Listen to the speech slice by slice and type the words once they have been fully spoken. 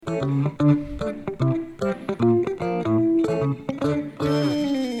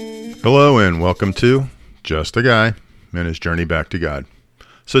Hello and welcome to Just a Guy and His Journey Back to God.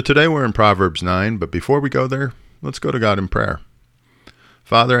 So today we're in Proverbs 9, but before we go there, let's go to God in prayer.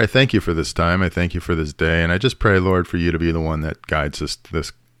 Father, I thank you for this time. I thank you for this day, and I just pray, Lord, for you to be the one that guides us to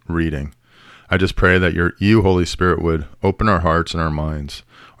this reading. I just pray that you, Holy Spirit, would open our hearts and our minds,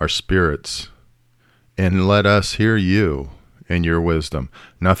 our spirits, and let us hear you and your wisdom.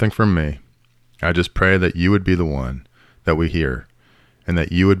 Nothing from me. I just pray that you would be the one that we hear, and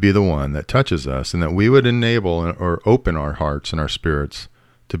that you would be the one that touches us, and that we would enable or open our hearts and our spirits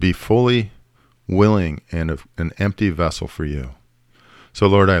to be fully willing and an empty vessel for you. So,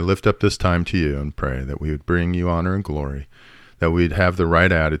 Lord, I lift up this time to you and pray that we would bring you honor and glory, that we'd have the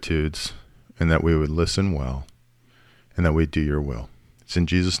right attitudes, and that we would listen well, and that we'd do your will. It's in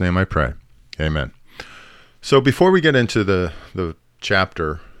Jesus' name I pray. Amen. So before we get into the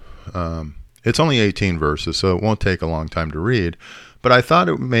chapter, it's only 18 verses, so it won't take a long time to read. But I thought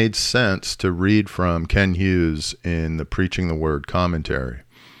it made sense to read from Ken Hughes in the Preaching the Word commentary.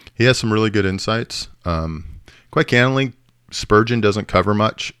 He has some really good insights. Quite candidly, Spurgeon doesn't cover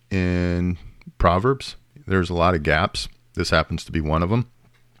much in Proverbs. There's a lot of gaps. This happens to be one of them.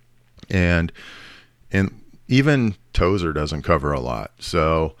 And even Tozer doesn't cover a lot.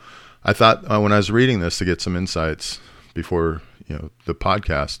 So I thought when I was reading this to get some insights before the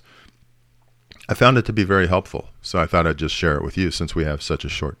podcast, I found it to be very helpful, so I thought I'd just share it with you since we have such a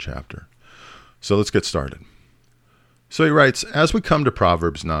short chapter. So let's get started. So he writes, as we come to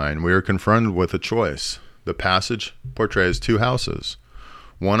Proverbs 9, we are confronted with a choice. The passage portrays two houses,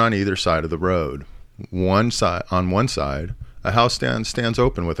 one on either side of the road. On one side, a house stands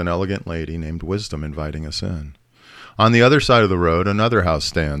open with an elegant lady named Wisdom inviting us in. On the other side of the road, another house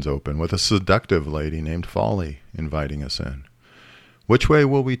stands open with a seductive lady named Folly inviting us in. Which way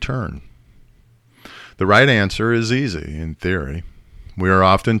will we turn? The right answer is easy, in theory. We are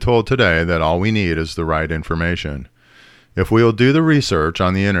often told today that all we need is the right information. If we will do the research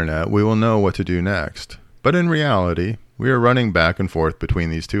on the internet, we will know what to do next. But in reality, we are running back and forth between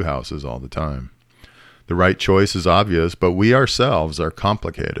these two houses all the time. The right choice is obvious, but we ourselves are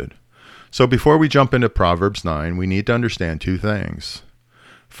complicated. So before we jump into Proverbs 9, we need to understand two things.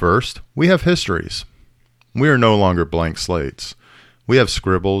 First, we have histories. We are no longer blank slates. We have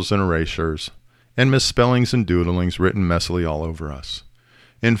scribbles and erasures, and misspellings and doodlings written messily all over us.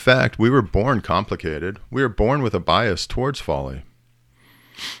 In fact, we were born complicated. We are born with a bias towards folly.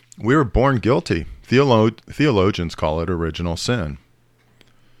 We were born guilty. Theologians call it original sin.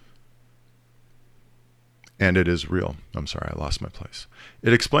 And it is real. I'm sorry, I lost my place.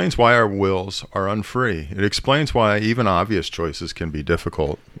 It explains why our wills are unfree. It explains why even obvious choices can be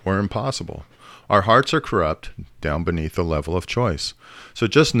difficult or impossible. Our hearts are corrupt down beneath the level of choice. So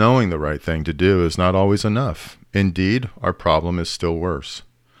just knowing the right thing to do is not always enough. Indeed, our problem is still worse.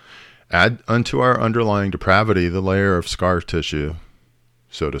 Add unto our underlying depravity the layer of scar tissue,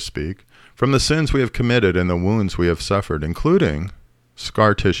 so to speak, from the sins we have committed and the wounds we have suffered, including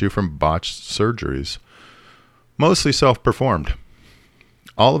scar tissue from botched surgeries, mostly self-performed.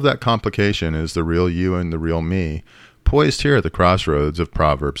 All of that complication is the real you and the real me, poised here at the crossroads of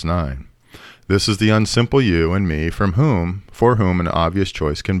Proverbs 9. This is the unsimple you and me for whom an obvious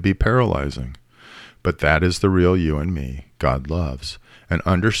choice can be paralyzing. But that is the real you and me God loves and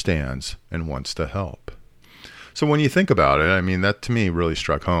understands and wants to help. So when you think about it, that to me really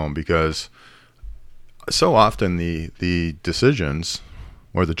struck home, because so often the decisions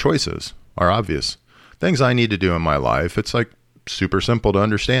or the choices are obvious. Things I need to do in my life, it's like super simple to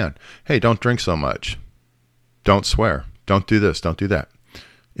understand. Hey, don't drink so much. Don't swear. Don't do this. Don't do that.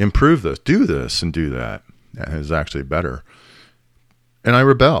 Improve this and do that. That is actually better. And I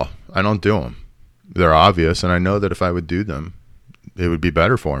rebel. I don't do them. They're obvious, and I know that if I would do them, it would be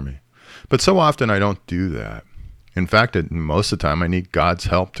better for me. But so often I don't do that. In fact, most of the time I need God's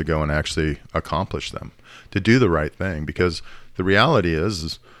help to go and actually accomplish them, to do the right thing, because the reality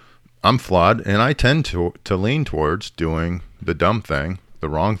is I'm flawed, and I tend to lean towards doing the dumb thing, the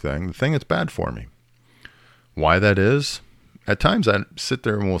wrong thing, the thing that's bad for me. Why that is? At times I sit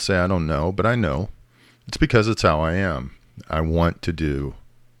there and will say, I don't know, but I know. It's because it's how I am. I want to do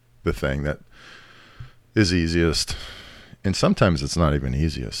the thing that is easiest. And sometimes it's not even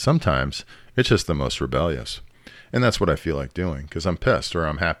easiest. Sometimes it's just the most rebellious. And that's what I feel like doing, because I'm pissed or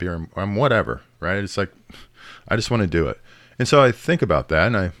I'm happy or I'm whatever, right? It's like, I just want to do it. And so I think about that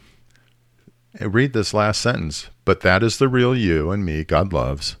and I read this last sentence, but that is the real you and me God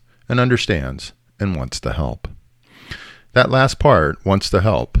loves and understands and wants to help. That last part, wants to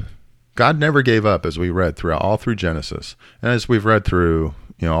help. God never gave up, as we read all through Genesis, and as we've read through,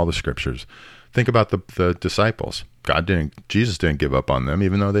 all the scriptures. Think about the disciples. Jesus didn't give up on them,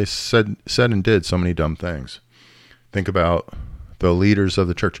 even though they said and did so many dumb things. Think about the leaders of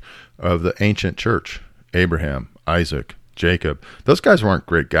the church, of the ancient church, Abraham, Isaac, Jacob. Those guys weren't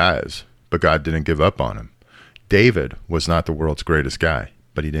great guys, but God didn't give up on them. David was not the world's greatest guy,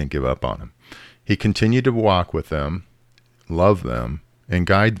 but he didn't give up on them. He continued to walk with them, love them, and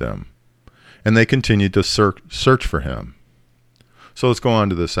guide them. And they continued to search for him. So let's go on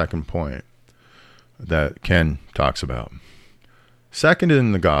to the second point that Ken talks about. Second,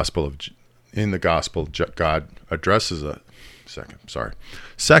 in the gospel, God addresses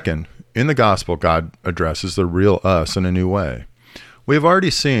Second, in the gospel, God addresses the real us in a new way. We have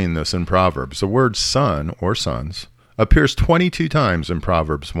already seen this in Proverbs. The word son or sons appears 22 times in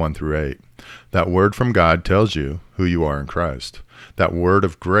Proverbs 1 through 8. That word from God tells you who you are in Christ. That word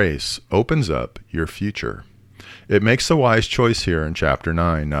of grace opens up your future. It makes the wise choice here in chapter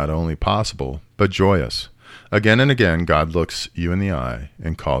 9 not only possible, but joyous. Again and again, God looks you in the eye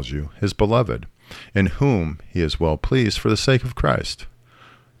and calls you his beloved, in whom he is well pleased for the sake of Christ.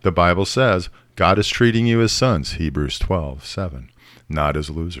 The Bible says God is treating you as sons, Hebrews 12:7, not as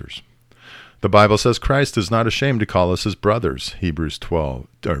losers. The Bible says Christ is not ashamed to call us his brothers, Hebrews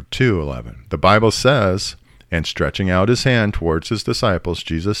 2:11. The Bible says, and stretching out his hand towards his disciples,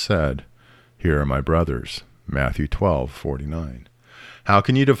 Jesus said, "Here are my brothers," Matthew 12:49. How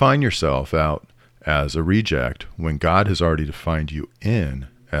can you define yourself out as a reject when God has already defined you in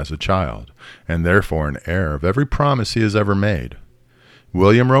as a child, and therefore an heir of every promise he has ever made?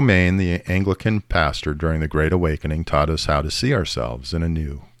 William Romaine, the Anglican pastor during the Great Awakening, taught us how to see ourselves in a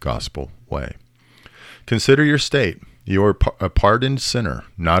new gospel way. Consider your state. You are a pardoned sinner,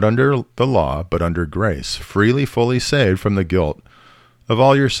 not under the law, but under grace, freely, fully saved from the guilt of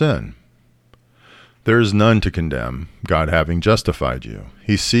all your sin. There is none to condemn, God having justified you.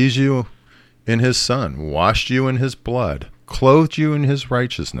 He sees you in his Son, washed you in his blood, clothed you in his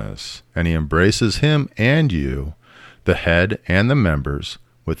righteousness, and he embraces him and you, the head and the members,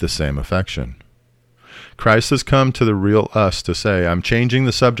 with the same affection. Christ has come to the real us to say, I'm changing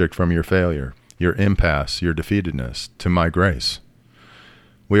the subject from your failure, your impasse, your defeatedness, to my grace.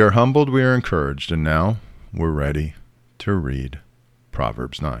 We are humbled, we are encouraged, and now we're ready to read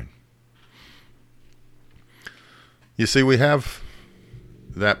Proverbs 9. You see, we have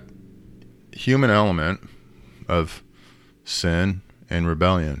that human element of sin and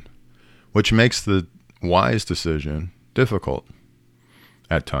rebellion, which makes the wise decision difficult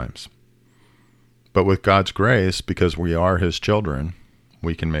at times. But with God's grace, because we are his children,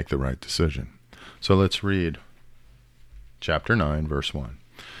 we can make the right decision. So let's read chapter 9, verse 1.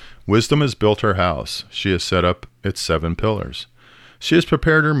 Wisdom has built her house. She has set up its 7 pillars. She has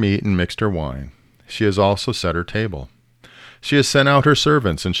prepared her meat and mixed her wine. She has also set her table. She has sent out her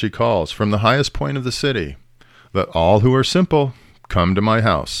servants, and she calls from the highest point of the city, let all who are simple come to my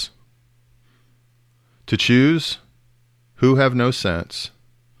house. To choose who have no sense,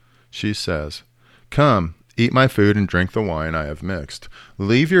 she says, come, eat my food and drink the wine I have mixed.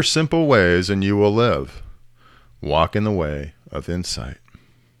 Leave your simple ways and you will live. Walk in the way of insight.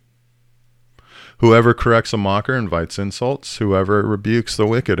 Whoever corrects a mocker invites insults. Whoever rebukes the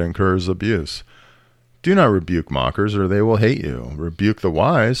wicked incurs abuse. Do not rebuke mockers, or they will hate you. Rebuke the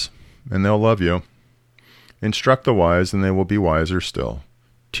wise, and they'll love you. Instruct the wise, and they will be wiser still.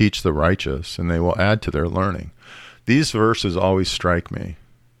 Teach the righteous, and they will add to their learning. These verses always strike me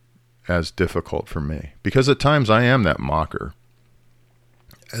as difficult for me, because at times I am that mocker.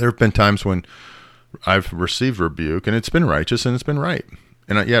 There have been times when I've received rebuke, and it's been righteous, and it's been right.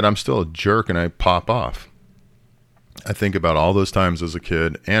 And yet I'm still a jerk, and I pop off. I think about all those times as a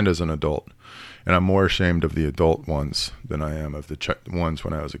kid and as an adult, and I'm more ashamed of the adult ones than I am of the ones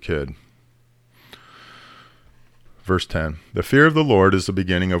when I was a kid. Verse 10, the fear of the Lord is the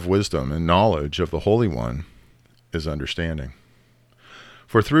beginning of wisdom, and knowledge of the Holy One is understanding.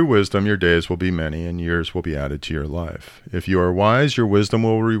 For through wisdom your days will be many, and years will be added to your life. If you are wise, your wisdom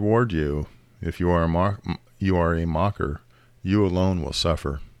will reward you. If you are a mocker, you alone will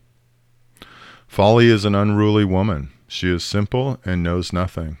suffer. Folly is an unruly woman. She is simple and knows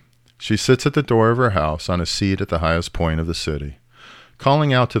nothing. She sits at the door of her house on a seat at the highest point of the city,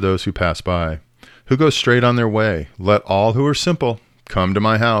 calling out to those who pass by, who go straight on their way. Let all who are simple come to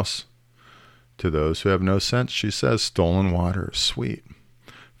my house. To those who have no sense, she says, stolen water is sweet.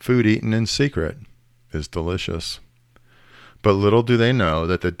 Food eaten in secret is delicious. But little do they know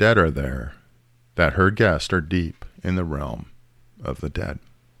that the dead are there, that her guests are deep in the realm of the dead.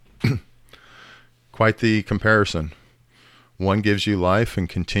 Quite the comparison. One gives you life and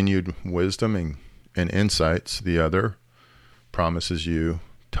continued wisdom and insights. The other promises you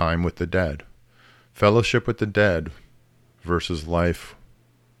time with the dead. Fellowship with the dead versus life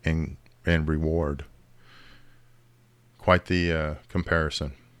and reward. Quite the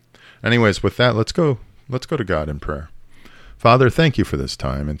comparison. Anyways, with that, let's go to God in prayer. Father, thank you for this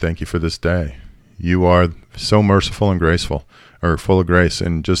time and thank you for this day. You are so merciful and graceful, or full of grace,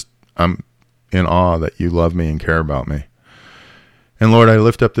 and just I'm in awe that you love me and care about me. And Lord, I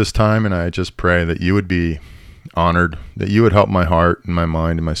lift up this time and I just pray that you would be honored, that you would help my heart and my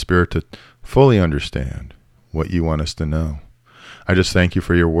mind and my spirit to fully understand what you want us to know. I just thank you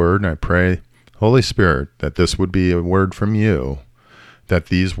for your word, and I pray, Holy Spirit, that this would be a word from you, that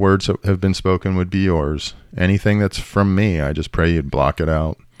these words that have been spoken would be yours. Anything that's from me, I just pray you'd block it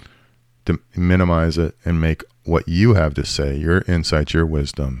out, to minimize it, and make what you have to say, your insights, your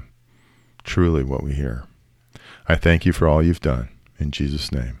wisdom, truly what we hear. I thank you for all you've done. In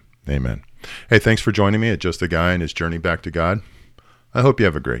Jesus' name, amen. Hey, thanks for joining me at Just a Guy and his journey back to God. I hope you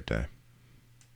have a great day.